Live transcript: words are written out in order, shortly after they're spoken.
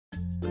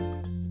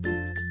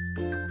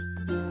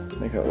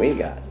Look what we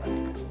got.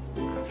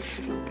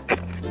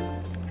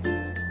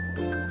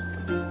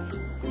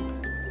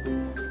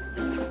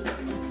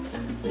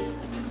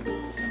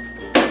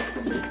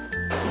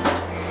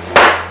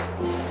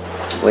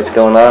 What's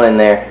going on in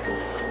there?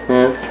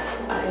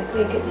 I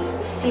think it's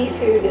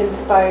seafood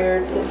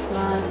inspired this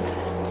month.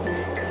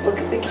 Look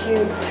at the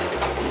cute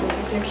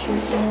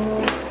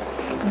little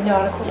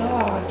nautical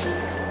dogs.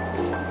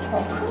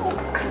 Oh, cool.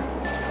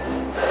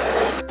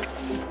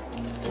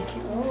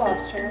 Cute little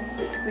lobster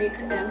that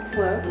squeaks and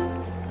floats.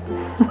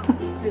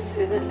 This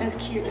isn't as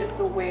cute as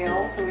the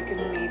whale, so we can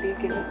maybe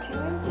give it to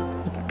him.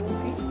 We'll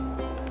see.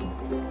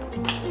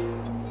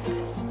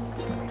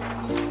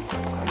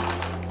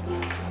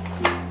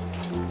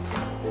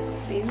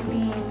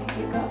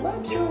 You got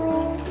lobster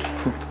rolls.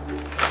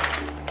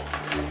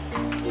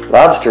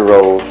 Lobster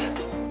rolls.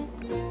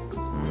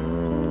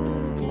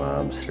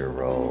 Lobster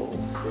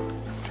rolls.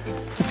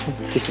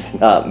 She's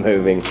not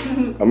moving.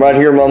 I'm right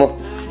here, Mama.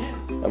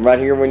 I'm right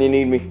here when you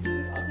need me.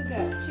 We've also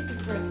got chicken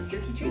frozen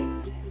turkey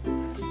treats.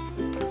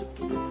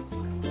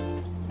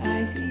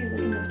 I see you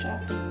licking those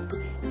chops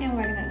and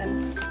wagging that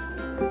nose.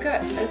 We've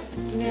got a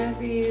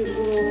snazzy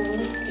little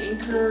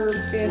anchor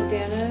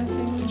bandana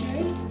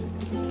thingamajig.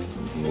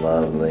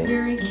 Lovely.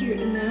 Very cute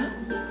in that.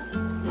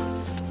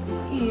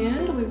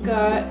 And we've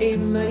got a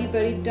Muddy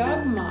Buddy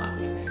dog mop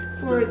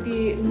for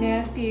the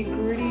nasty,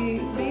 gritty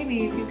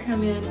babies who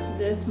come in.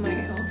 This might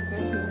help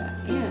prevent some of that.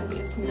 And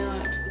it's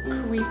not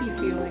creepy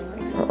feeling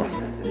like some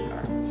things like this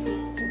are.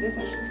 So this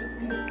actually feels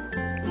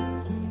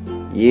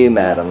good. You,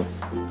 madam.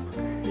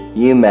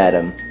 You,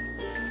 madam.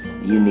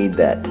 You need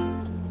that.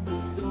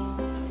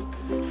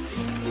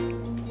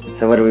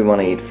 So what do we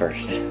want to eat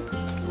first?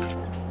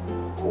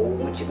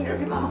 Oh, chicken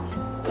jerky, Mama.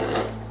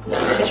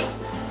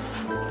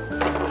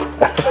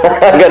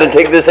 I gotta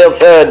take this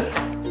outside.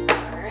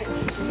 Alright.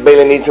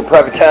 Baylee needs her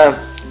private time.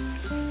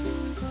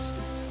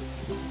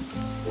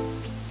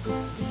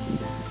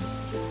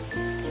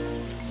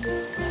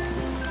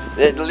 Is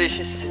that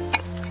delicious?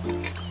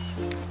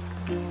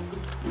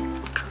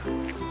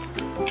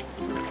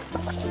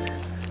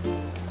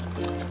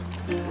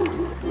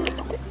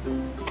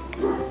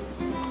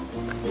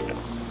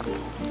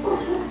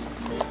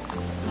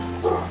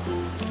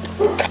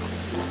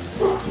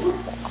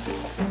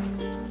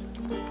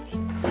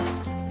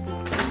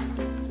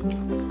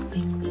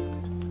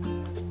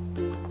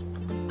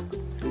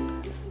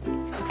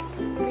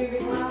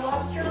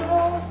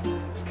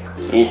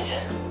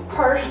 Yes.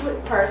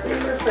 Parsley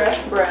for fresh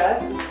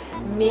breath,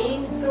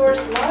 main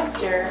source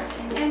lobster,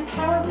 and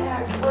power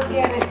packed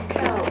organic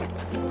kelp.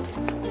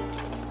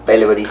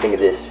 Baylee, what do you think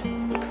of this?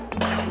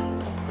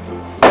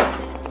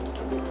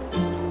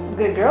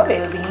 Good girl,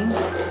 Baylee Bean.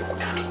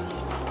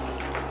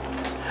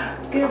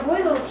 Good boy,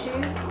 little chew.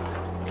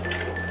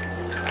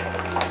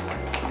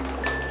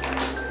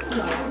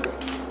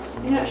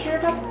 You're not sure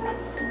about that?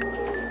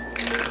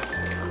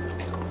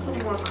 A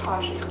little more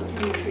cautious with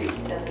new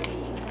treats than the bean.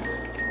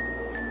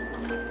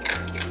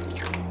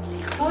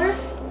 More? You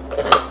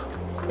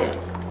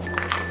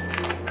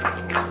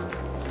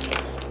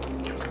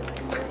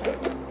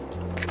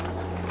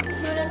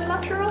want another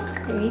lobster roll?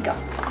 There you go.